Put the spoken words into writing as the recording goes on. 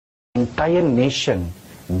entire nation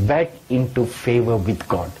back into favor with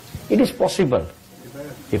God. It is possible.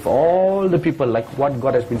 If all the people, like what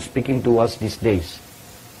God has been speaking to us these days,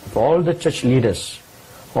 if all the church leaders,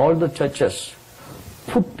 all the churches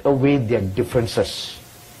put away their differences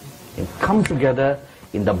and come together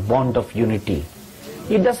in the bond of unity.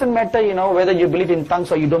 It doesn't matter, whether you believe in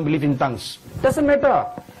tongues or you don't believe in tongues. Doesn't matter.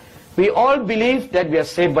 We all believe that we are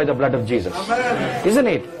saved by the blood of Jesus. Amen. Isn't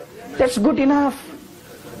it? That's good enough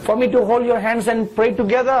for me to hold your hands and pray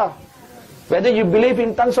together. Whether you believe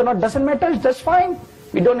in tongues or not, doesn't matter. That's fine.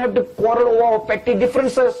 We don't have to quarrel over our petty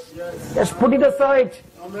differences. Yes. Let's put it aside.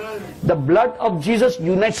 Amen. The blood of Jesus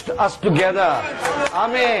unites us together.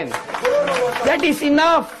 Amen. That is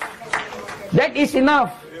enough. That is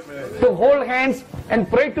enough to hold hands and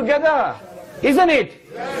pray together. Isn't it?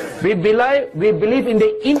 Yes. We believe in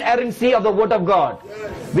the inerrancy of the Word of God.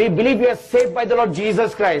 Yes. We believe we are saved by the Lord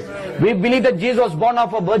Jesus Christ. Yes. We believe that Jesus was born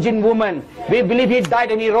of a virgin woman. We believe He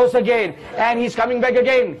died and He rose again and He's coming back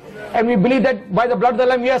again. And we believe that by the blood of the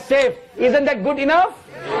Lamb we are saved. Isn't that good enough?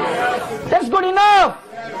 Yes. That's good enough.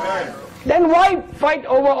 Yes. Then why fight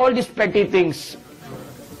over all these petty things?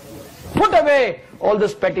 Put away all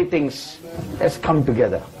those petty things. Let's come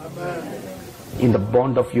together in the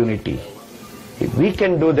bond of unity. If we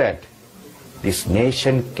can do that, this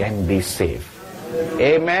nation can be saved.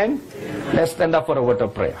 Amen. Let's stand up for a word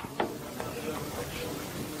of prayer.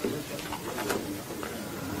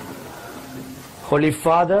 Holy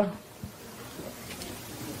Father,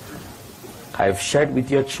 I have shared with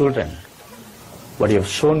your children what you have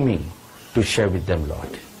shown me to share with them,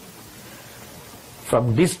 Lord.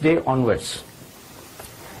 From this day onwards,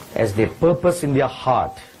 as they purpose in their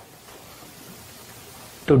heart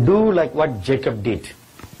to do like what Jacob did,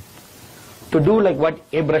 to do like what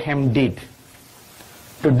Abraham did,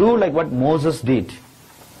 to do like what Moses did,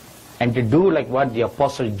 and to do like what the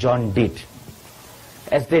Apostle John did.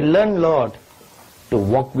 As they learn, Lord, to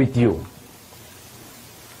walk with you,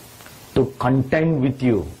 to contend with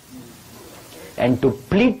you, and to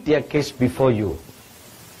plead their case before you,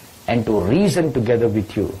 and to reason together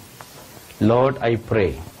with you, Lord, I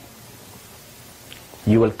pray,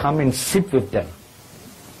 you will come and sit with them,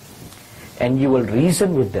 and you will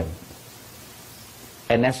reason with them.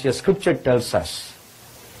 And as your scripture tells us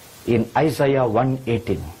in Isaiah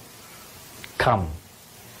 1:18, come,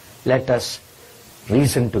 let us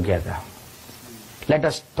reason together. Let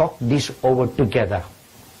us talk this over together.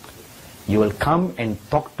 You will come and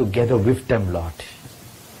talk together with them, Lord.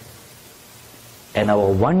 And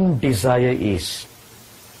our one desire is,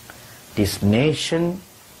 this nation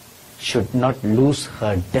should not lose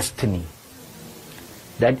her destiny.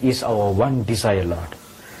 That is our one desire, Lord.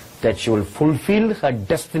 That she will fulfill her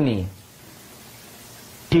destiny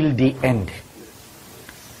till the end.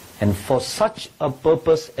 And for such a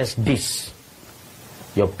purpose as this,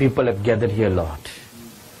 your people have gathered here, Lord.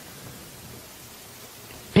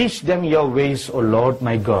 Teach them your ways, O Lord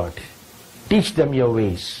my God. Teach them your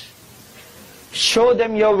ways. Show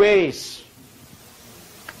them your ways.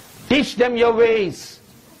 Teach them your ways.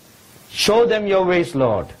 Show them your ways,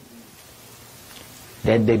 Lord.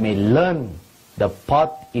 That they may learn the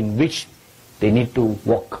path in which they need to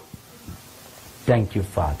walk. Thank you,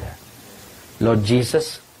 Father. Lord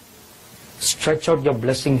Jesus, stretch out your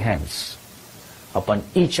blessing hands upon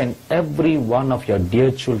each and every one of your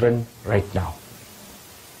dear children right now.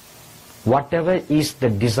 Whatever is the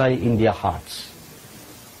desire in their hearts,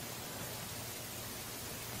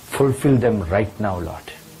 fulfill them right now, Lord.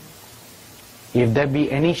 If there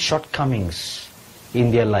be any shortcomings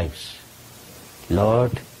in their lives,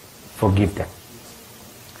 Lord, forgive them.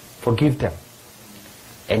 Forgive them.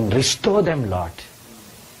 And restore them, Lord,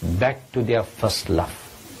 back to their first love.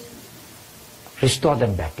 Restore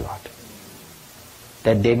them back, Lord.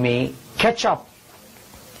 That they may catch up.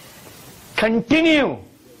 Continue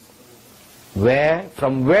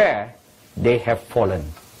from where they have fallen.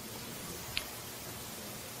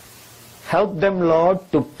 Help them,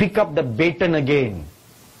 Lord, to pick up the baton again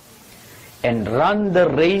and run the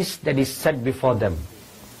race that is set before them.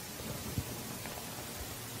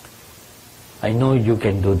 I know you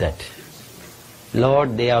can do that.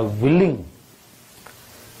 Lord, they are willing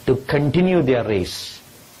to continue their race.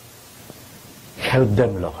 Help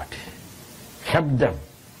them, Lord. Help them.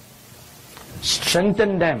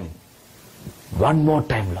 Strengthen them. One more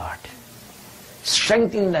time, Lord.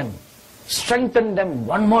 Strengthen them. Strengthen them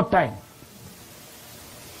one more time.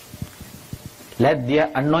 Let their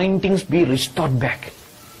anointings be restored back.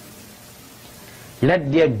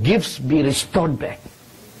 Let their gifts be restored back.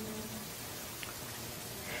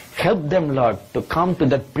 Help them, Lord, to come to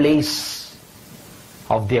that place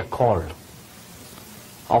of their call,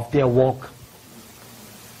 of their walk.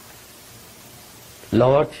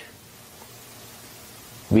 Lord,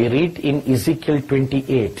 we read in Ezekiel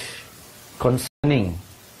 28 concerning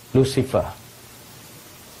Lucifer.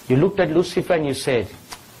 You looked at Lucifer and you said,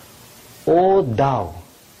 O thou,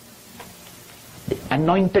 the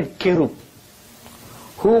anointed cherub,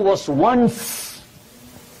 who was once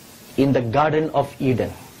in the Garden of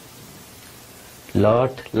Eden.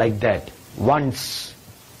 Lord, like that, once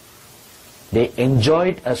they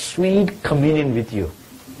enjoyed a sweet communion with you.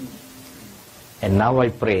 And now I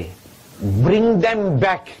pray, bring them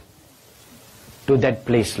back to that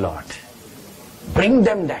place, Lord. Bring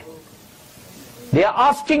them back. They are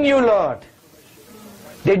asking you, Lord.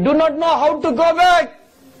 They do not know how to go back.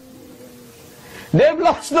 They've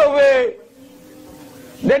lost the way.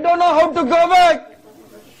 They don't know how to go back.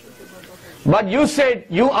 But you said,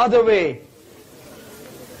 you are the way.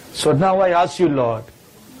 So now I ask you, Lord,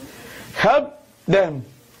 help them.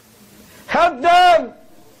 Help them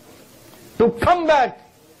to come back.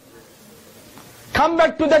 Come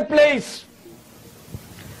back to that place.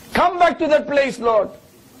 Come back to that place, Lord,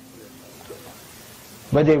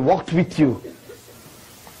 where they walked with you,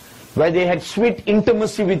 where they had sweet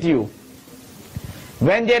intimacy with you,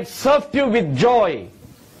 when they had served you with joy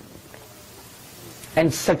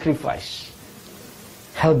and sacrifice.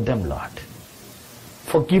 Help them, Lord.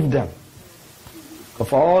 Forgive them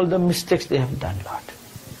of all the mistakes they have done, Lord,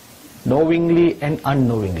 knowingly and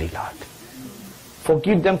unknowingly, Lord.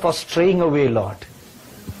 Forgive them for straying away, Lord,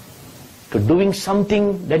 to doing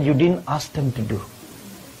something that you didn't ask them to do.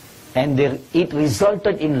 And it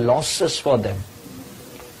resulted in losses for them.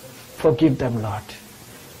 Forgive them, Lord.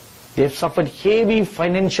 They've suffered heavy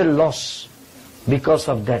financial loss because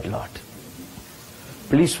of that, Lord.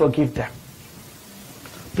 Please forgive them.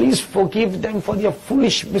 Please forgive them for their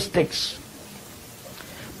foolish mistakes.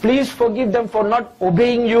 Please forgive them for not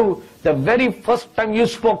obeying you the very first time you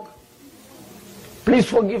spoke. Please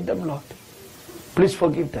forgive them, Lord. Please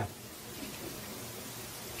forgive them.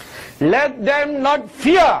 Let them not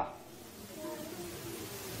fear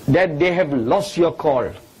that they have lost your call,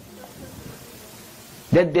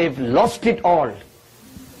 that they have lost it all.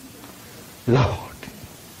 Lord,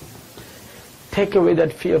 take away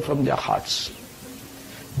that fear from their hearts.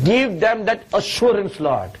 Give them that assurance,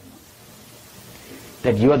 Lord,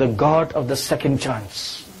 that you are the God of the second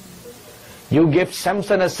chance. You gave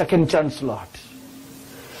Samson a second chance, Lord.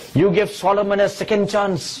 You gave Solomon a second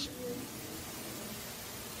chance.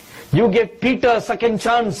 You gave Peter a second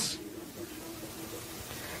chance.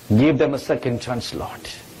 Give them a second chance, Lord.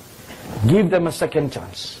 Give them a second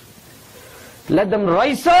chance. Let them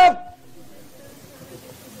rise up.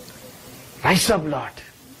 Rise up, Lord,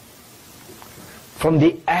 from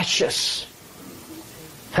the ashes.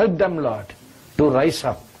 Help them, Lord, to rise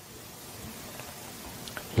up.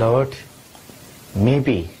 Lord,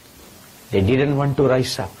 maybe they didn't want to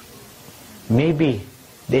rise up. Maybe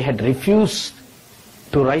they had refused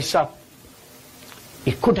to rise up.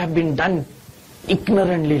 It could have been done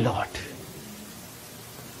ignorantly, Lord.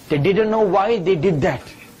 They didn't know why they did that.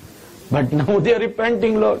 But now they are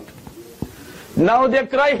repenting, Lord. Now they are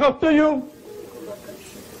crying out to you,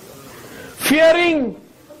 fearing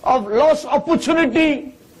of lost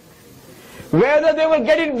opportunity, whether they will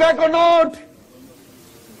get it back or not.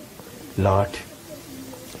 Lord,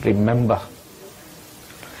 remember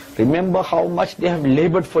how much they have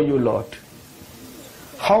labored for you, Lord.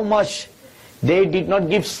 How much they did not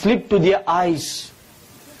give sleep to their eyes.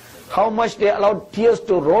 How much they allowed tears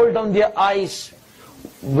to roll down their eyes,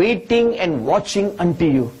 waiting and watching unto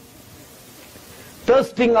you,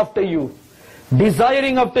 thirsting after you,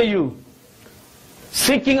 desiring after you,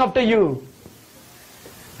 seeking after you.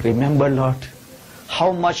 Remember, Lord,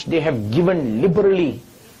 how much they have given liberally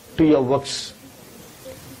to your works.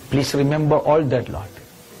 Please remember all that, Lord.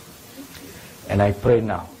 And I pray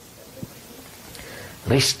now,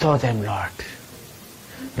 restore them, Lord.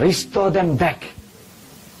 Restore them back.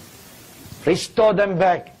 Restore them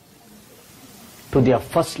back to their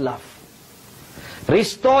first love.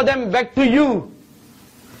 Restore them back to you.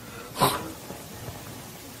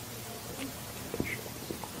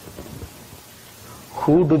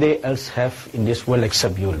 Who do they else have in this world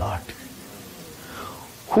except you, Lord?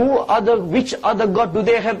 Which other God do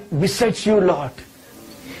they have besides you, Lord?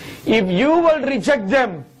 If you will reject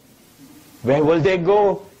them, where will they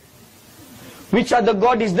go? Which other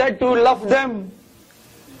God is there to love them?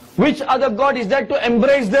 Which other God is there to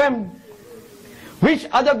embrace them? Which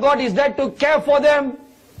other God is there to care for them?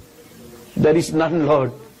 There is none,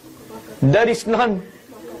 Lord. There is none.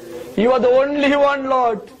 You are the only one,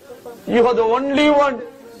 Lord. You are the only one.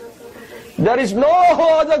 There is no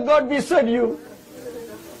other God beside you.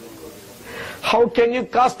 How can you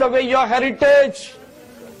cast away your heritage?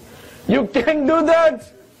 You can do that.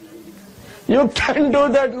 You can do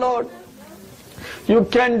that, Lord. You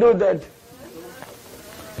can do that.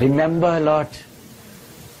 Remember, Lord.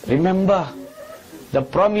 Remember the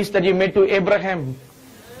promise that you made to Abraham.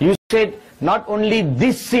 You said not only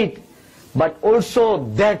this seed, but also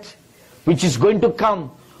that which is going to come,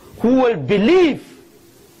 who will believe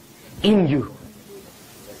in you.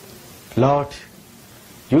 Lord,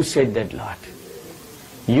 you said that, Lord.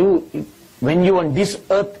 When you were on this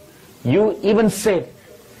earth, you even said,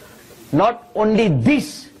 not only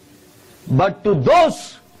this, but to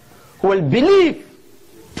those who will believe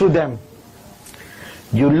through them.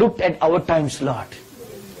 You looked at our times, Lord,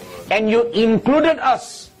 and you included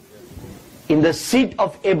us in the seed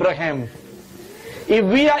of Abraham. If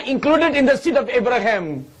we are included in the seed of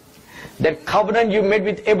Abraham, that covenant you made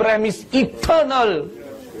with Abraham is eternal.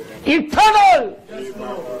 Eternal!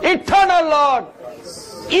 Eternal, Lord!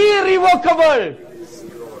 Irrevocable!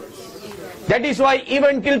 That is why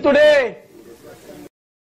even till today,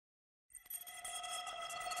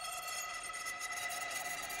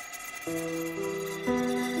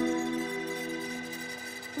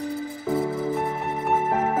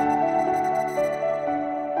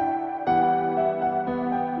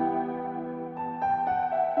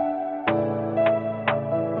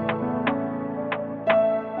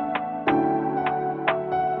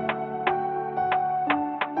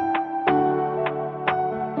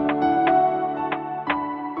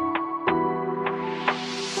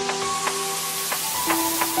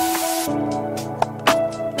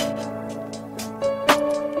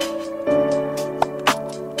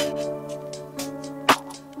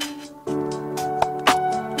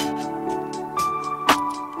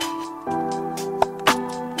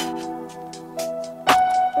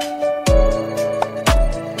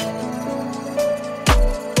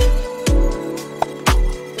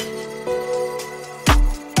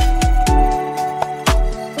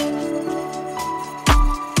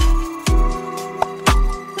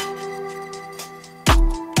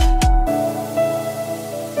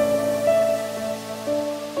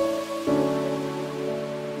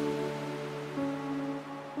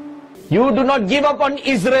 you do not give up on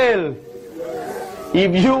Israel.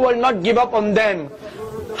 If you will not give up on them,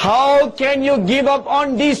 how can you give up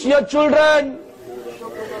on these your children?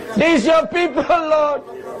 These your people, Lord.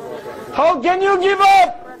 How can you give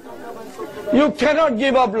up? You cannot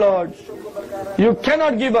give up, Lord. You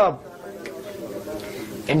cannot give up.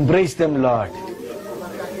 Embrace them, Lord.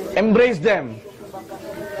 Embrace them.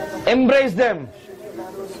 Embrace them.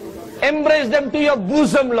 Embrace them to your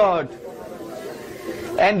bosom, Lord.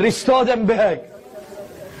 And restore them back.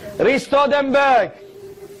 Restore them back.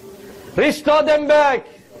 Restore them back.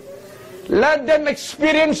 Let them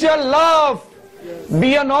experience your love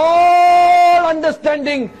beyond all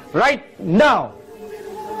understanding right now.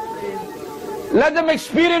 Let them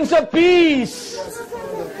experience a peace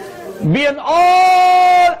beyond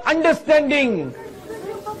all understanding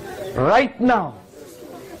right now.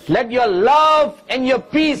 Let your love and your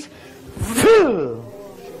peace fill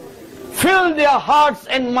their hearts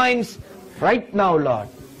and minds right now, Lord.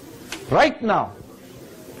 Right now.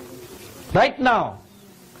 Right now.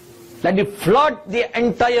 Let it flood the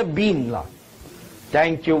entire being, Lord.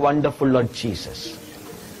 Thank you, wonderful Lord Jesus.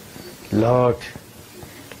 Lord,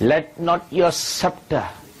 let not your scepter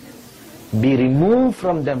be removed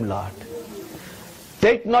from them, Lord.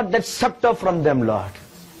 Take not that scepter from them, Lord,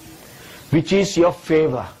 which is your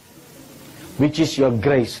favor, which is your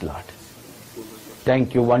grace, Lord.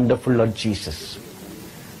 Thank you, wonderful Lord Jesus.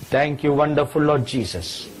 Thank you, wonderful Lord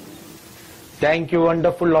Jesus. Thank you,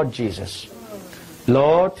 wonderful Lord Jesus.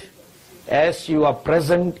 Lord, as you are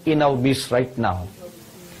present in our midst right now,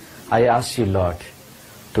 I ask you, Lord,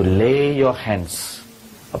 to lay your hands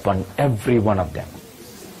upon every one of them.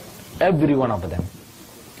 Every one of them.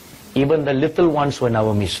 Even the little ones who are in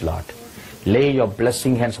our midst, Lord. Lay your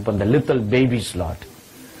blessing hands upon the little babies, Lord.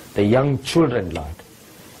 The young children, Lord.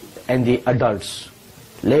 And the adults.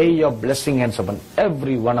 Lay your blessing hands upon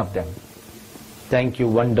every one of them. Thank you,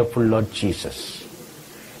 wonderful Lord Jesus.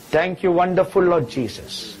 Thank you, wonderful Lord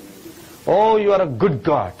Jesus. Oh, you are a good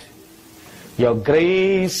God. Your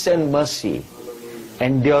grace and mercy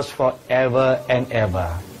endures forever and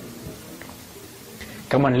ever.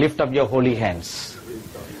 Come on, lift up your holy hands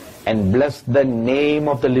and bless the name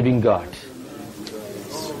of the living God,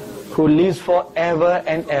 who lives forever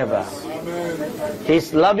and ever.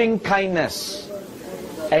 His loving kindness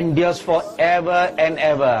endures forever and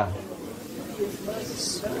ever.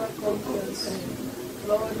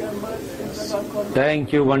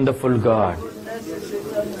 Thank you, wonderful God.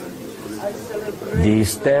 The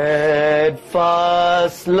steadfast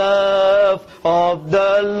love of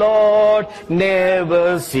the Lord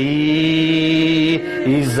never ceases.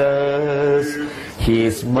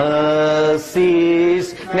 His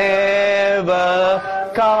mercies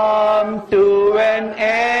never come to an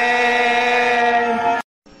end.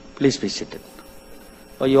 Please be seated.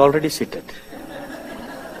 Oh, you already seated.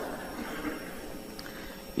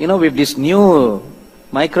 You know, with this new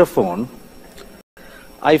microphone,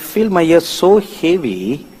 I feel my ears so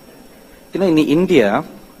heavy. You know, in India,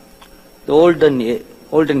 the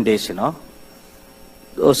olden days, you know,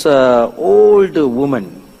 those old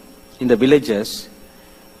women in the villages,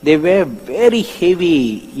 they wear very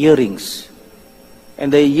heavy earrings.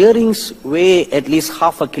 And the earrings weigh at least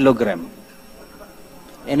half a kilogram.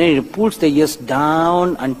 And then it pulls the ears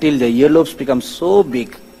down until the earlobes become so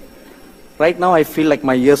big. Right now I feel like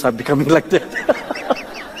my ears are becoming like that.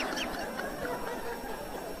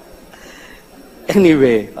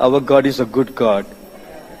 Anyway, our God is a good God.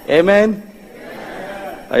 Amen?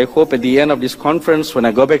 I hope at the end of this conference, when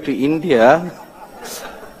I go back to India,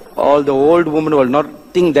 all the old women will not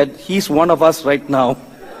think that he's one of us right now.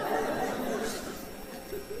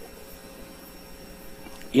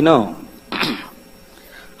 You know,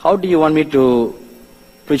 how do you want me to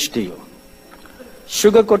preach to you?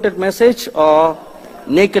 Sugar-coated message or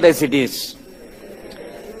naked as it is?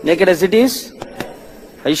 Naked as it is?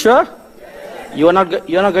 Are you sure? You're not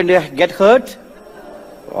going to get hurt?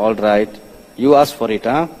 All right. You ask for it,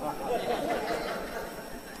 huh?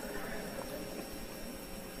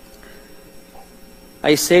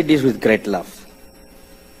 I say this with great love.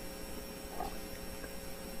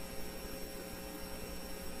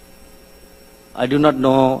 I do not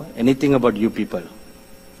know anything about you people.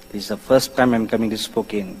 This is the first time I'm coming to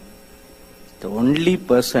Spokane. The only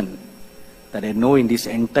person that I know in this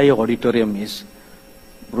entire auditorium is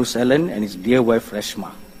Bruce Allen and his dear wife Reshma.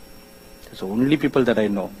 That's the only people that I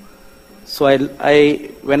know. So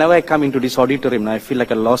whenever I come into this auditorium, I feel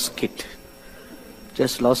like a lost kid.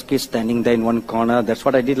 Just lost kid standing there in one corner. That's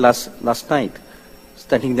what I did last night.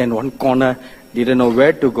 Standing there in one corner, didn't know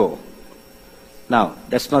where to go. Now,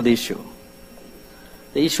 that's not the issue.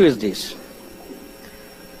 The issue is this.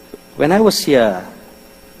 When I was here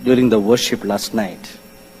during the worship last night,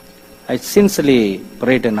 I sincerely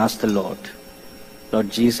prayed and asked the Lord, Lord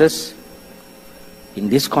Jesus, in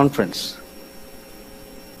this conference,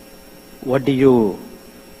 what do you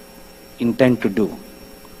intend to do?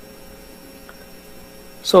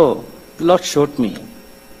 So, the Lord showed me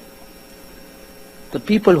the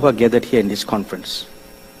people who are gathered here in this conference.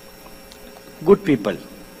 Good people,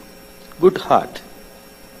 good heart.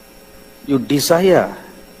 You desire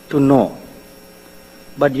to know,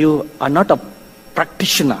 but you are not a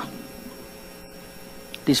practitioner.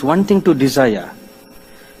 It is one thing to desire,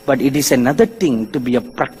 but it is another thing to be a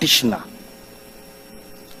practitioner.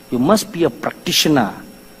 You must be a practitioner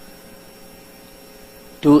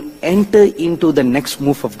to enter into the next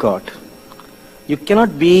move of God. You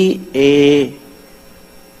cannot be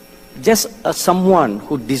just someone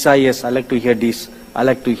who desires, I like to hear this, I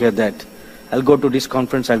like to hear that. I'll go to this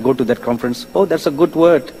conference, I'll go to that conference. Oh, that's a good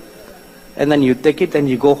word. And then you take it and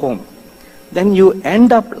you go home. Then you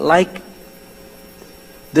end up like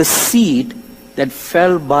the seed that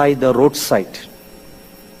fell by the roadside.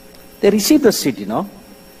 They received the seed, you know,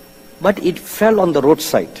 but it fell on the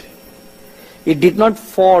roadside. It did not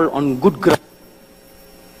fall on good ground.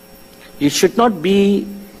 You should not be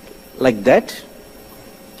like that.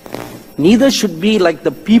 Neither should be like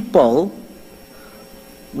the people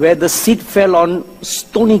where the seed fell on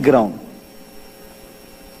stony ground.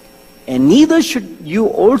 And neither should you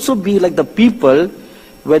also be like the people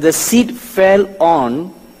where the seed fell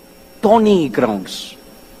on thorny grounds,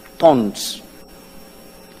 thorns.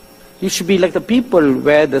 You should be like the people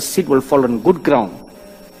where the seed will fall on good ground.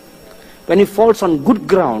 When it falls on good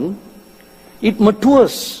ground, it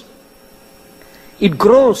matures, it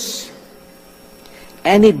grows,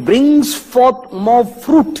 and it brings forth more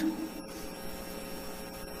fruit.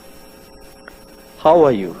 How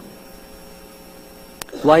are you?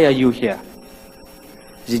 Why are you here?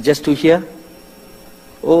 Is it just to hear?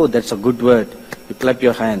 Oh, that's a good word. You clap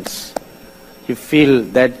your hands. You feel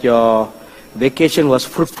that your vacation was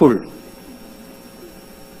fruitful.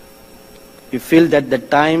 You feel that the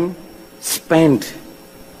time spent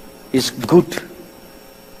is good.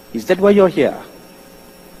 Is that why you're here?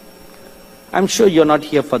 I'm sure you're not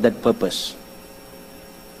here for that purpose.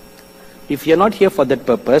 If you're not here for that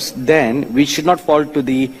purpose, then we should not fall to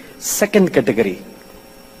the second category.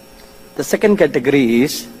 The second category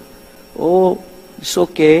is, oh, it's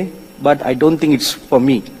okay, but I don't think it's for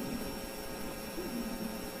me.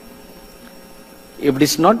 if it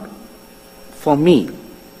is not for me,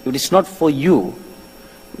 if it is not for you,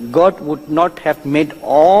 God would not have made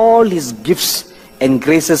all His gifts and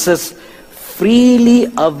graces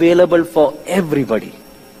freely available for everybody.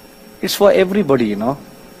 It's for everybody, you know,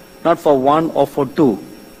 not for one or for two,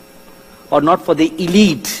 or not for the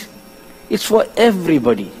elite. It's for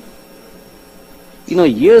everybody. You know,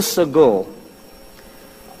 years ago,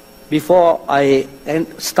 before I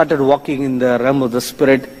started walking in the realm of the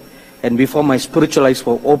Spirit, and before my spiritual eyes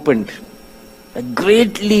were opened, I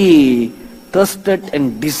greatly thirsted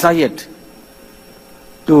and desired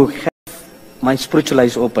to have my spiritual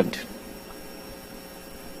eyes opened.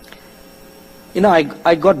 You know,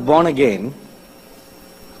 I got born again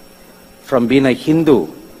from being a Hindu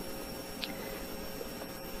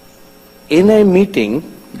in a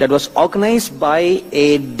meeting that was organized by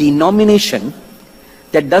a denomination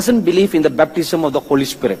that doesn't believe in the baptism of the Holy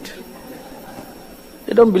Spirit.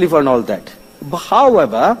 They don't believe in all that.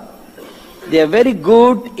 However, they are very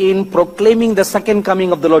good in proclaiming the second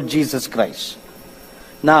coming of the Lord Jesus Christ.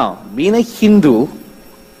 Now, being a Hindu,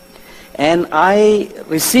 and I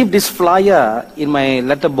received this flyer in my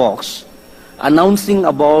letterbox announcing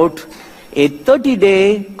about a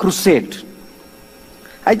 30-day crusade.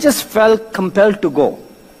 I just felt compelled to go.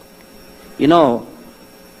 You know,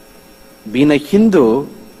 being a Hindu,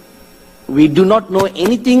 we do not know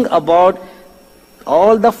anything about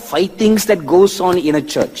all the fightings that goes on in a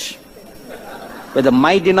church. Whether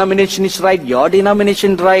my denomination is right, your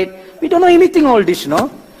denomination is right, we don't know anything all this,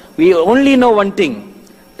 no? We only know one thing.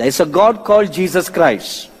 There is a God called Jesus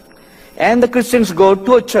Christ. And the Christians go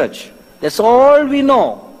to a church. That's all we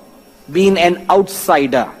know, being an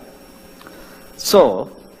outsider.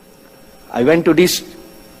 So, I went to this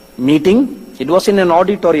meeting. It was in an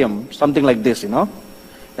auditorium, something like this, you know.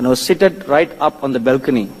 And I was seated right up on the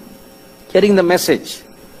balcony, hearing the message.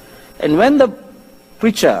 And when the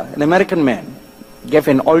preacher, an American man, gave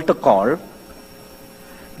an altar call,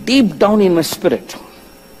 deep down in my spirit,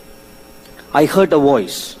 I heard a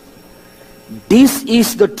voice. This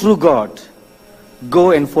is the true God.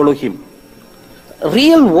 Go and follow Him. A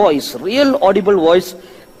real voice, real audible voice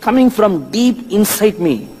coming from deep inside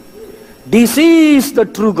me. This is the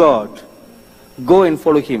true God. Go and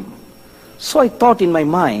follow Him. So I thought in my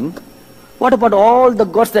mind, what about all the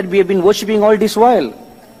gods that we have been worshipping all this while?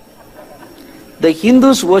 The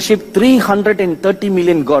Hindus worship 330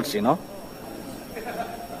 million gods, you know.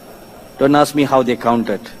 Don't ask me how they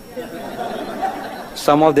counted.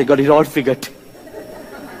 Somehow they got it all figured.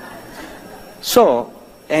 So,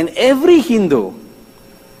 and every Hindu,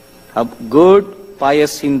 a good,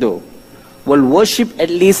 pious Hindu, will worship at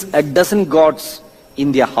least a dozen gods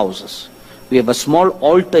in their houses. We have a small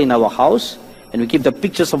altar in our house, and we keep the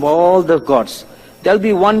pictures of all the gods. There'll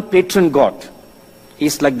be one patron god.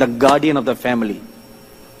 He's like the guardian of the family.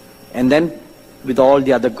 And then with all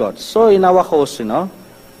the other gods. So in our house, you know,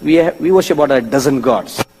 we worship about a dozen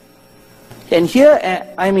gods. And here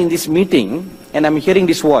I'm in this meeting, and I'm hearing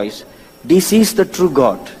this voice. This is the true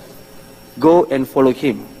God. Go and follow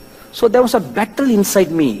Him. So there was a battle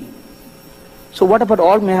inside me. So what about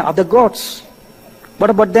all my other gods? What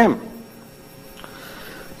about them?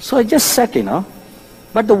 So I just sat, you know.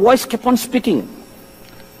 But the voice kept on speaking.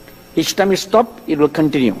 Each time you stop, it will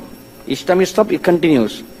continue. Each time you stop, it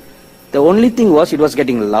continues. The only thing was, it was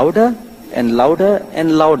getting louder and louder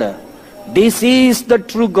and louder. This is the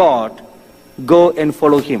true God. Go and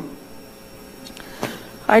follow Him.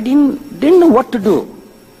 I didn't know what to do,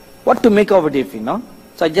 what to make of it, you know.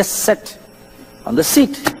 So I just sat on the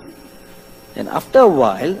seat. And after a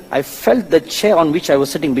while, I felt the chair on which I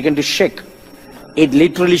was sitting begin to shake. It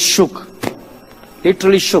literally shook.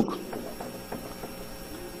 Literally shook.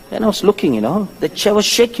 And I was looking, you know, the chair was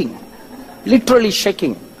shaking. Literally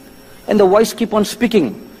shaking. And the voice kept on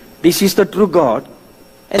speaking. This is the true God.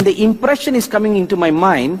 And the impression is coming into my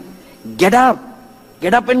mind. Get up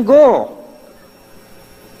and go.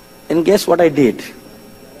 And guess what I did?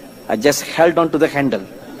 I just held on to the handle.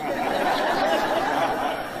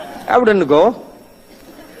 I wouldn't go.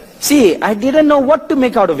 See, I didn't know what to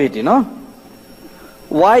make out of it, you know.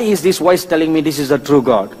 Why is this voice telling me this is the true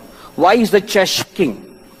God? Why is the chair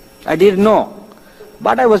shaking? I didn't know.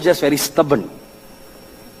 But I was just very stubborn.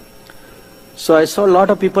 So I saw a lot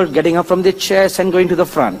of people getting up from their chairs and going to the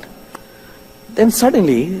front. Then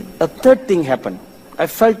suddenly, a third thing happened. I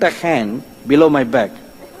felt a hand below my back.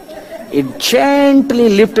 It gently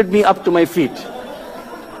lifted me up to my feet.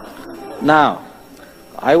 Now,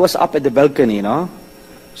 I was up at the balcony, you know.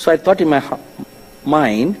 So I thought in my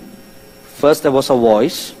mind, first there was a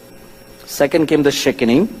voice. Second came the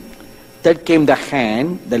shaking. Third came the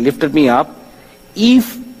hand that lifted me up.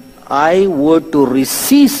 If I were to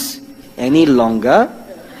resist any longer,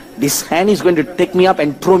 this hand is going to take me up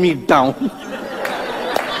and throw me down.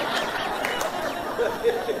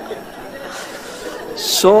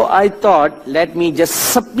 So I thought, let me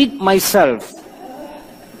just submit myself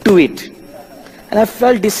to it. And I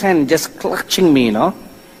felt this hand just clutching me,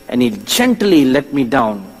 and it gently let me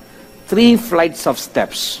down 3 flights of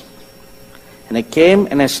steps. And I came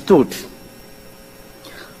and I stood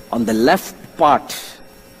on the left part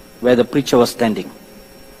where the preacher was standing.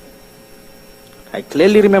 I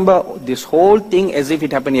clearly remember this whole thing as if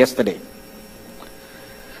it happened yesterday.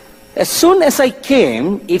 As soon as I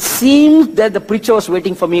came, it seemed that the preacher was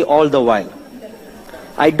waiting for me all the while.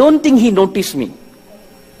 I don't think he noticed me.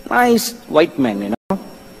 Nice white man,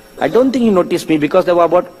 I don't think he noticed me because there were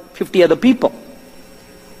about 50 other people.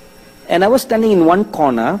 And I was standing in one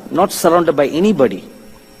corner, not surrounded by anybody.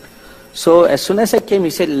 So as soon as I came, he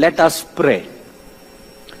said, let us pray.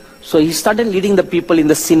 So he started leading the people in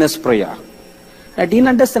the sinner's prayer. I didn't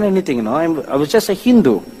understand anything, I was just a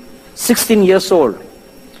Hindu, 16 years old.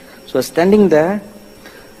 So I was standing there.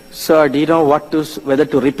 So I didn't know whether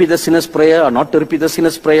to repeat the sinner's prayer or not to repeat the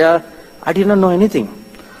sinner's prayer. I did not know anything.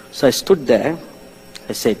 So I stood there.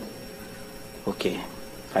 I said, okay,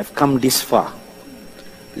 I've come this far.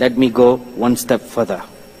 Let me go one step further.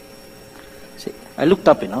 See, I looked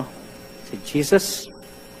up, I said, Jesus,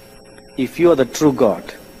 if you are the true God,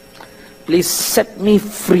 please set me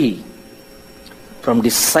free from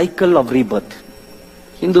this cycle of rebirth.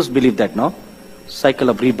 Hindus believe that, cycle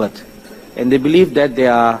of rebirth. And they believe that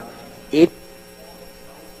there are 8.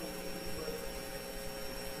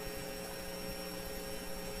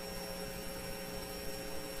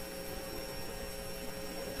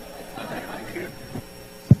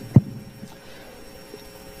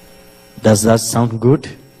 Does that sound good?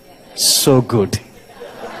 So good.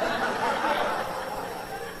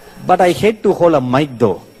 But I hate to hold a mic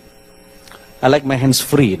though. I like my hands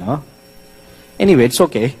free, Anyway, it's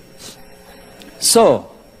okay.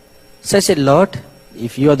 So I said, Lord,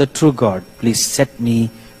 if you are the true God, please set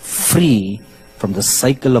me free from the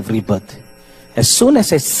cycle of rebirth. As soon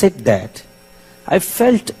as I said that, I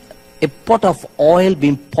felt a pot of oil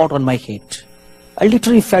being poured on my head. I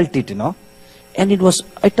literally felt it, And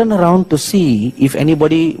I turned around to see if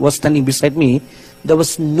anybody was standing beside me. There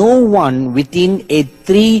was no one within a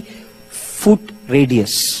 3-foot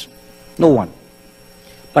radius. No one.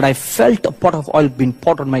 But I felt a pot of oil being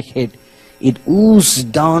poured on my head. It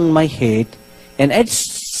oozed down my head. And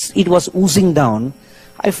as it was oozing down,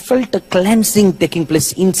 I felt a cleansing taking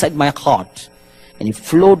place inside my heart. And it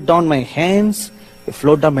flowed down my hands. It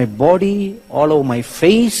flowed down my body, all over my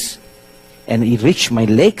face. And it reached my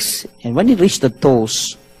legs. And when it reached the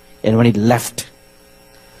toes, and when it left,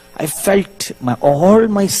 I felt all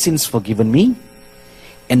my sins forgiven me.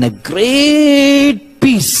 And a great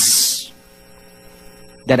peace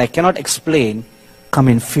that I cannot explain come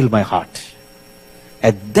and fill my heart.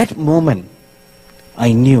 At that moment,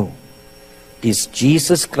 I knew this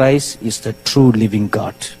Jesus Christ is the true living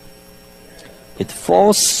God. With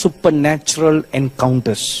 4 supernatural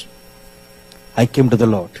encounters, I came to the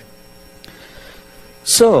Lord.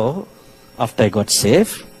 So, after I got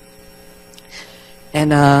saved,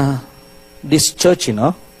 and this church,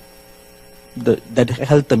 that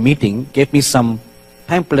held the meeting, gave me some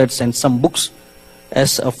pamphlets and some books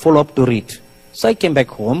as a follow-up to read. So I came back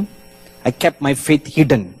home. I kept my faith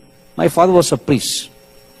hidden. My father was a priest.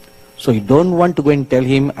 So you don't want to go and tell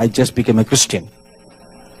him I just became a Christian.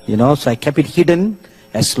 So I kept it hidden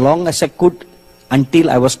as long as I could until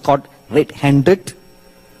I was caught red-handed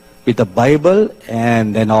with the Bible,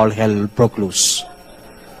 and then all hell broke loose.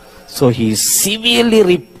 So he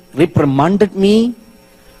severely reprimanded me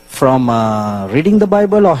from reading the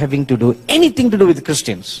Bible or having to do anything to do with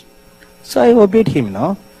Christians. So I obeyed him,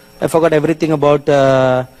 I forgot everything about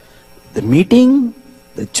the meeting,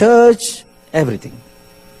 the church, everything.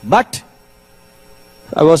 But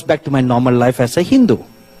I was back to my normal life as a Hindu.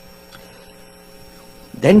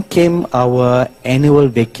 Then came our annual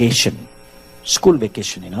vacation, school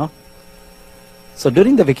vacation, So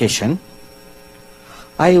during the vacation,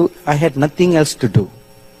 I had nothing else to do.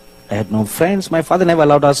 I had no friends. My father never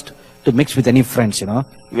allowed us to mix with any friends,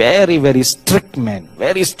 Very, very strict man,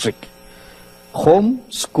 very strict. Home,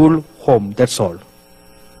 school, home, that's all.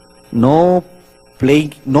 No play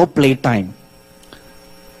time.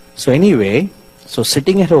 So anyway,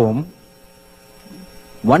 sitting at home,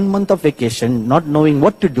 1 month of vacation, not knowing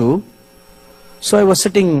what to do. So I was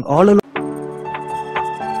sitting all alone.